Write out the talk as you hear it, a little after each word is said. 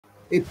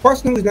a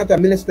person who is not a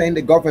minister in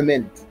the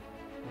government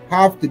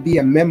have to be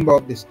a member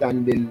of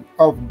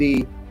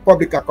the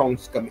Public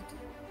Accounts Committee.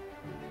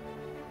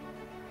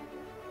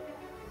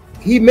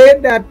 He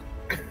made that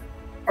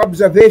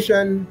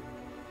observation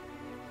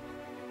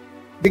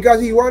because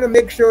he want to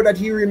make sure that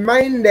he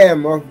remind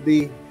them of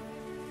the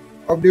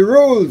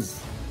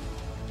rules,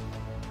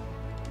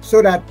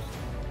 so that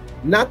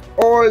not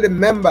all the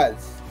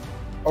members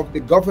of the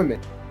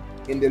government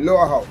in the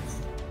lower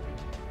house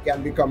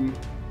can become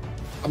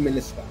a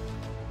minister.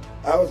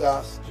 I was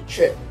asked to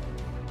chair,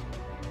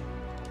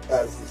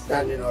 as the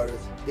standing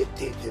orders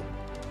dictated,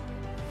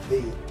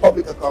 the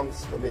Public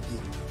Accounts Committee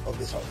of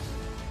this House.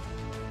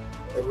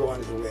 Everyone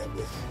is aware of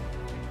this.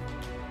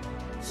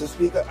 So,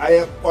 Speaker, I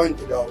have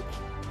pointed out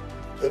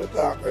to the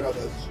clerk and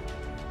others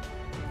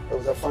there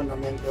was a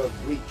fundamental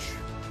breach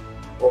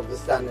of the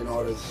standing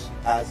orders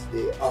as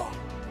they are.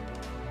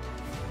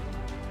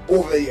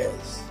 Over the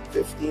years,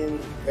 15,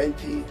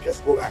 20,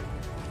 just go back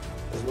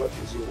as much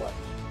as you want.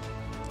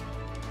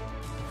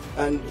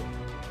 And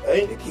I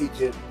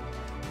indicated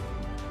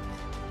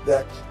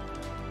that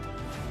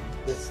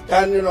the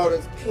standing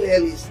orders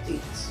clearly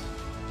states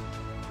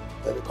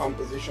that the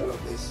composition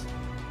of this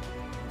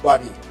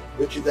body,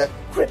 which is a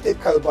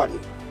critical body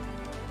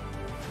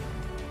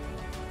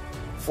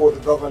for the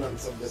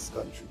governance of this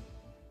country.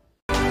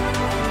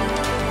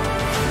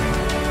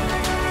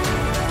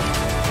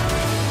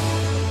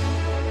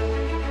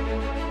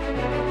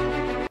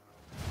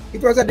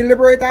 It was a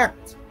deliberate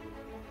act.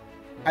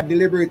 A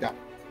deliberate act.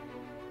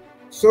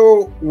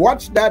 So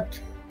watch that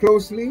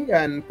closely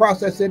and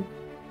process it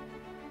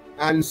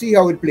and see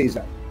how it plays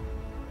out.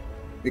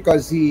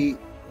 Because he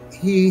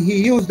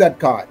used that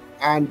card,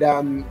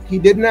 and he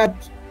did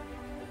not.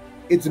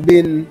 It's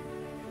been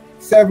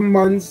 7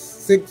 months,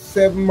 6,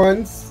 7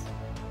 months.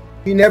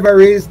 He never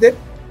raised it.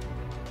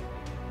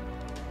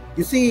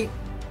 You see,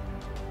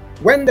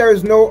 when there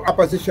is no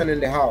opposition in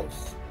the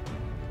House,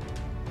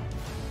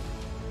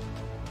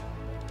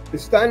 the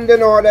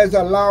standing orders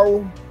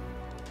allow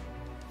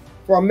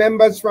for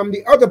members from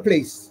the other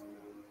place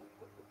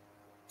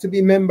to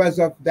be members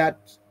of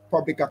that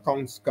Public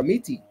Accounts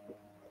Committee.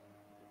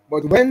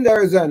 But when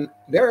there is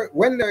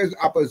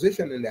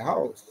opposition in the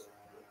House,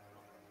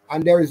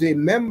 and there is a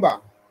member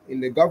in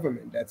the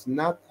government that's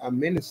not a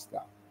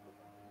minister,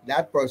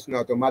 that person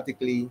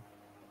automatically,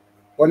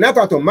 or not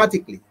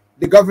automatically,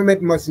 the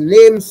government must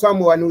name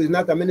someone who is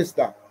not a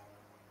minister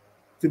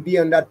to be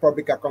on that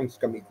Public Accounts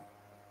Committee.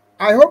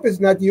 I hope it's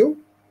not you.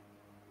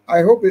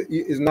 I hope it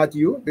is not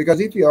you, because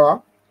if you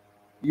are,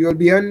 you'll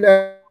be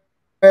under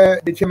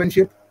the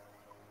chairmanship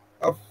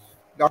of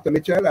Dr.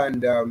 Mitchell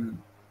and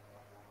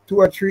 2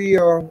 or 3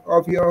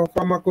 of your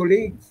former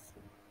colleagues.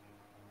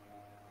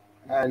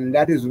 And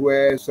that is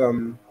where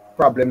some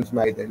problems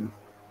might end,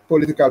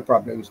 political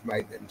problems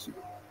might ensue.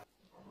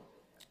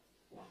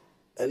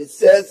 And it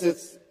says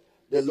it's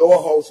the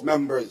lower house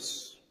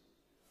members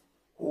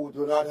who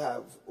do not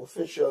have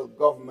official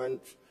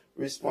government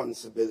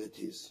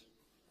responsibilities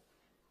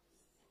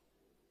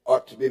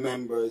ought to be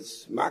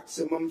members,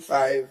 maximum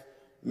 5,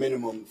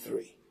 minimum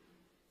 3.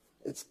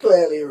 It's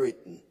clearly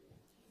written.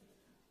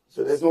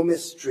 So there's no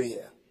mystery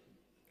here.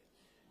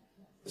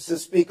 Mr.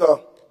 Speaker,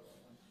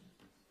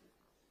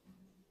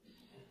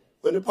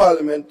 when the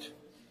Parliament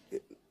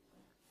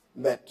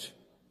met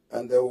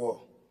and there were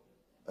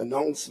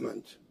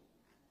announcements,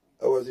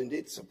 I was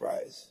indeed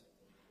surprised.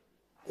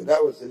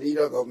 That was the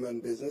leader of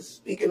government business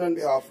speaking on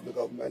behalf of the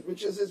government,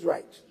 which is his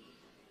right.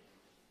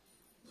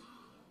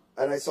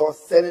 And I saw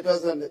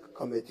senators on the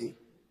committee.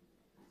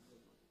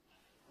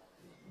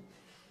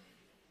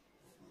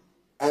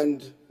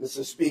 And,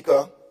 Mr.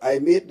 Speaker, I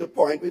made the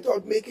point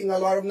without making a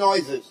lot of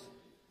noises,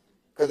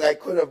 because I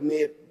could have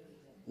made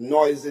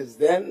noises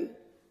then,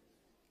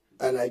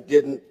 and I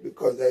didn't,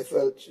 because I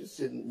felt it's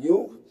a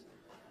new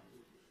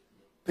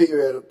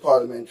period of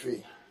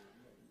parliamentary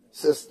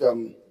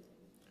system,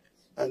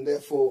 and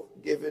therefore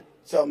give it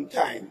some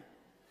time.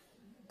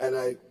 And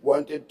I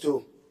wanted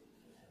to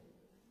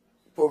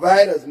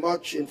provide as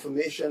much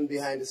information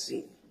behind the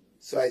scene.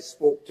 So I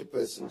spoke to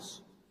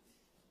persons.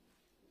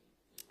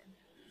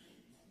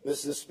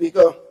 Mr.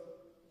 Speaker,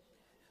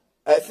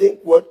 I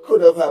think what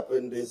could have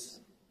happened is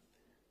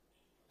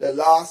the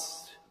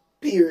last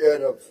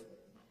period of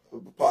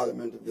the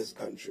Parliament of this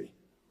country,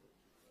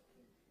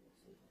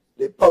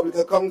 the Public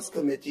Accounts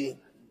Committee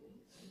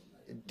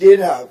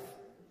did have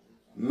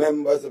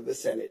members of the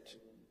Senate.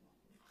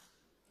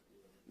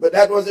 But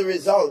that was a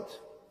result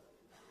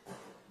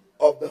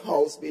of the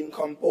House being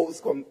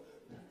composed of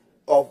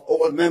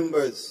all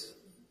members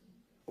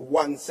of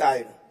one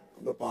side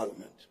of the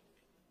Parliament.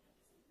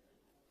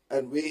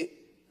 And we,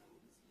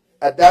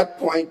 at that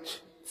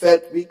point,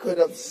 felt we could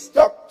have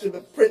stuck to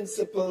the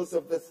principles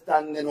of the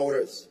standing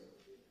orders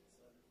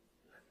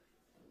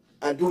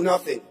and do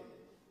nothing.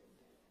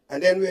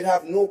 And then we'd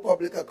have no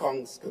Public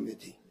Accounts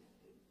Committee.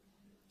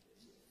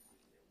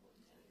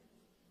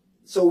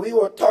 So we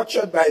were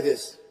tortured by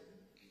this.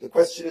 The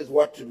question is,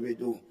 what should we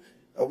do?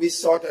 We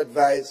sought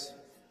advice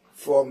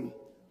from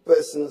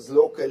persons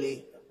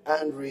locally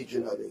and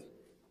regionally.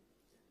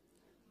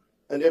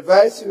 And the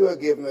advice we were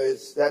given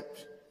is that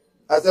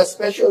as a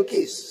special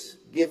case,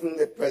 given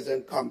the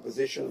present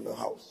composition of the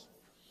House,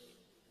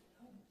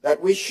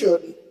 that we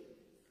should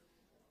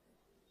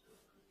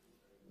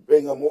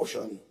bring a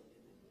motion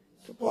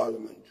to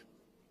Parliament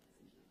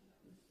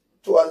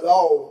to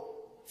allow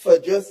for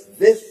just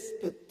this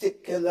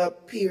particular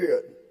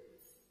period,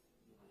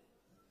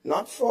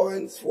 not for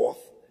henceforth,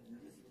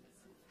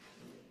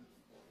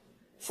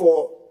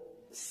 for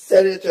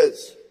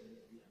senators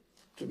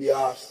to be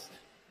asked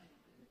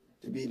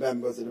to be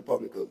members of the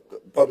public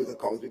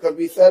accounts, because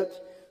we felt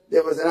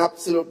there was an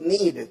absolute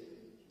need.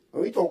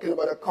 When we're talking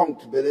about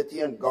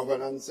accountability and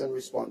governance and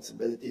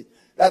responsibility,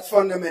 that's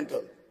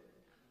fundamental.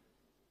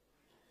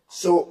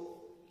 So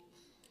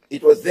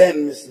it was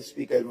then, Mr.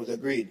 Speaker, it was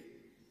agreed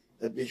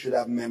that we should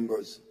have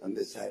members on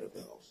this side of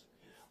the House,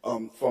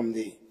 from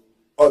the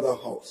other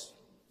House.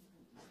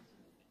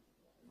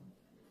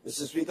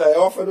 Mr. Speaker, I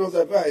offer those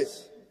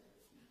advice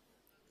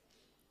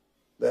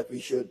that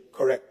we should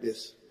correct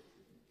this,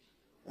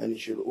 and it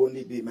should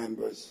only be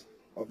members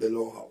of the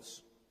lower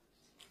house.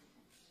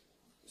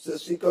 Mr.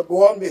 Speaker,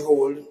 lo and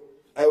behold,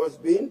 I was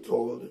being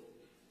told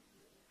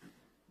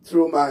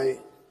through my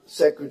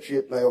secretary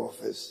at my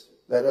office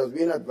that I was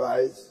being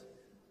advised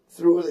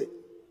through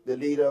the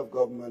leader of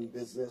government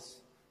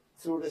business,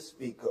 through the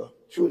speaker,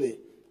 through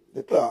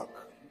the clerk,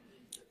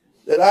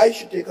 that I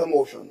should take a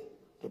motion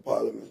to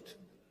Parliament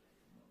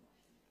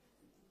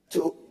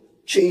to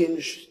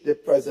change the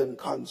present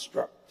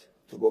construct,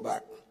 to go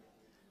back.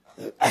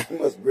 I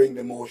must bring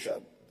the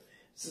motion.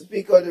 Mr.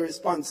 Speaker, the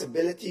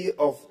responsibility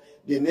of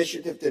the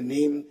initiative to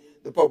name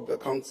the Public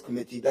Accounts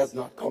Committee does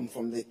not come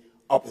from the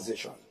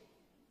opposition.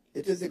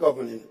 It is the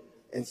governing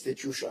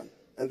institution.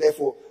 And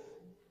therefore,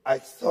 I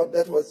thought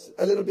that was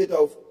a little bit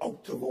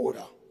out of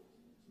order.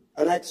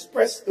 And I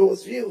expressed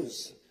those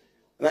views.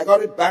 And I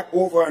got it back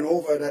over and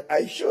over that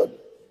I should.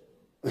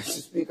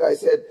 Mr. Speaker, I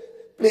said,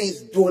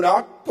 please do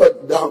not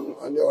put down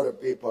on the other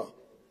paper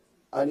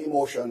an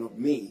emotion of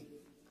me,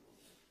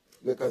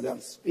 because I'm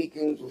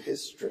speaking to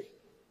history.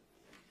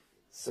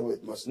 So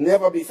it must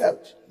never be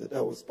felt that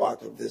I was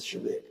part of this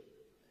charade.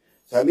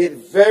 So I made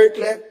it very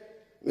clear,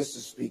 Mr.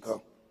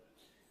 Speaker,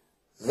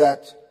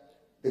 that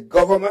the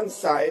government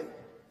side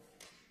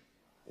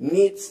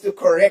needs to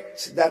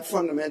correct that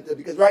fundamental,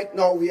 because right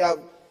now we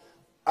have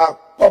a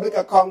Public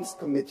Accounts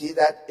Committee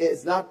that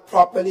is not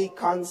properly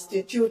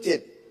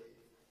constituted.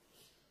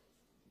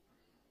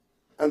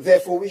 And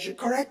therefore we should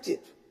correct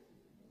it.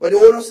 But the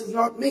onus is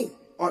not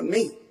on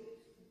me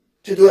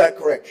to do that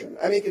correction.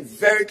 I make it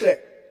very clear,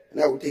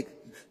 and I will take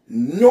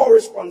no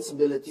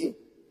responsibility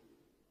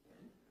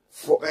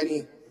for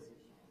any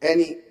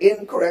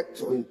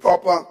incorrect or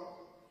improper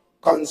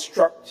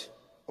construct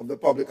of the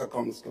Public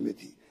Accounts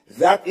Committee.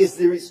 That is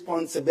the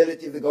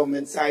responsibility of the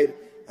government side,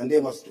 and they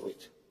must do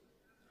it.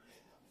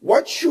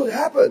 What should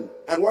happen,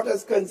 and what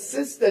has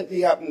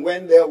consistently happened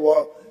when there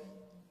were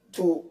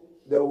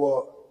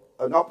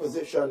an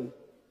opposition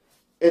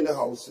in the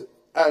House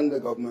and the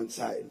government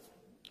side,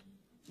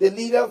 the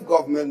leader of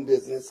government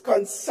business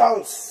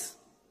consults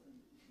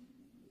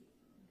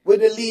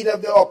with the leader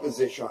of the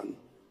opposition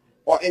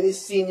or any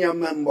senior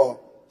member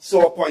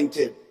so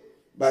appointed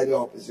by the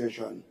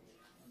opposition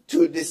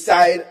to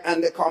decide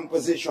on the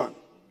composition.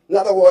 In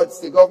other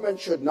words, the government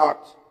should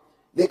not,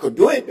 they could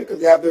do it because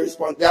they have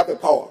the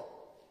power.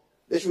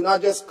 They should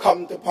not just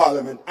come to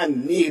Parliament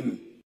and name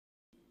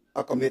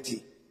a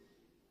committee,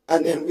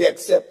 and then we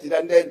accept it.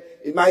 And then,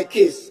 in my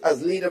case,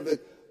 as leader of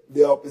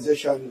the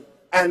opposition,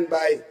 and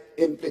by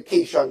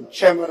implication,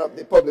 chairman of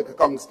the Public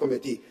Accounts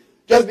Committee,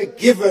 just be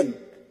given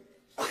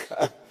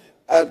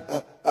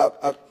a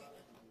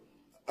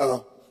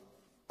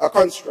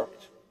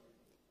construct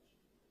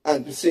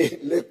and to say,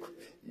 look,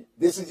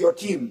 this is your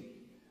team.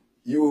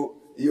 You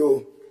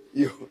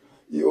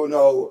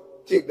now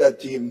take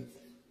that team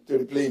to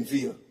the playing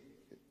field.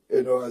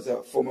 You know, as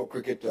a former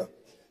cricketer,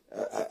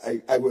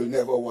 I will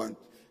never want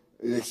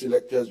the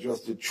selectors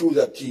just to choose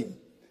a team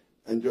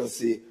and just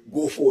say,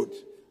 go forth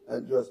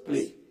and just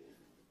play.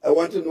 I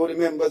want to know the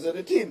members of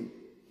the team,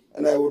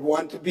 and I would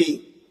want to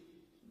be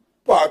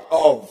part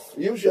of,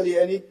 usually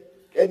any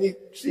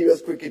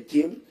serious cricket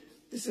team,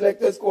 the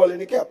selectors call in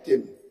the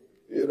captain,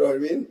 you know what I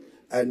mean?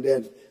 And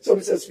then, so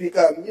Mr.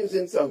 Speaker, I'm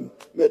using some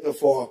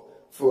metaphor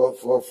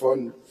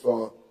to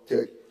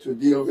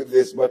deal with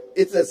this, but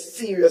it's a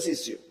serious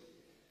issue.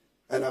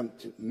 And I'm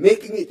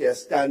making it here,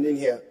 standing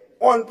here,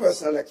 on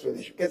personal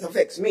explanation, because it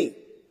affects me.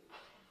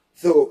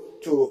 So,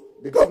 to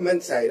the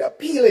government side,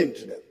 appealing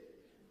to them,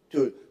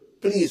 to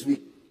please,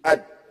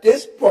 at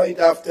this point,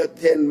 after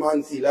 10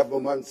 months,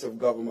 11 months of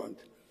government,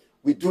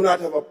 we do not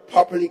have a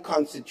properly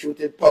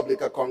constituted Public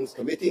Accounts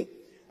Committee,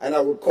 and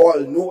I would call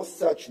no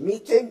such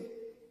meeting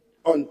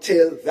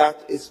until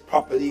that is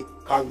properly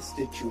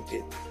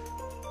constituted.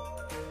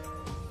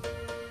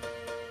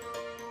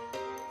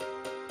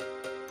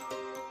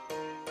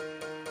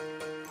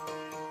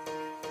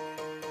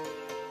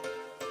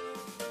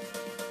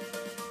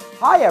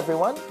 Hi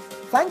everyone,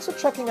 thanks for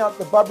checking out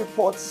the Bub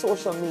Report's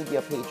social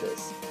media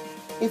pages.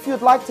 If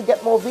you'd like to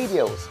get more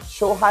videos,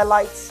 show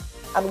highlights,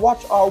 and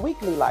watch our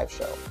weekly live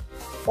show.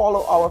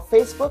 Follow our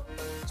Facebook,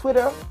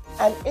 Twitter,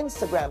 and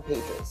Instagram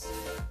pages,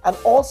 and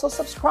also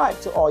subscribe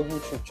to our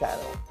YouTube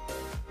channel.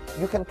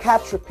 You can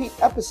catch repeat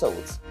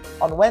episodes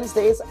on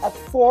Wednesdays at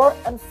 4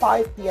 and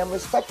 5 p.m.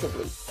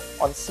 respectively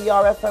on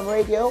CRFM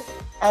Radio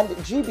and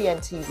GBN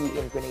TV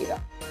in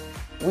Grenada.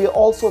 We are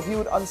also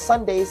viewed on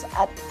Sundays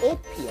at 8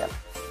 p.m.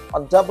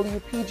 on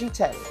WPG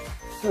 10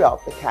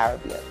 throughout the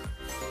Caribbean.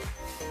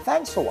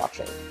 Thanks for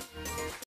watching.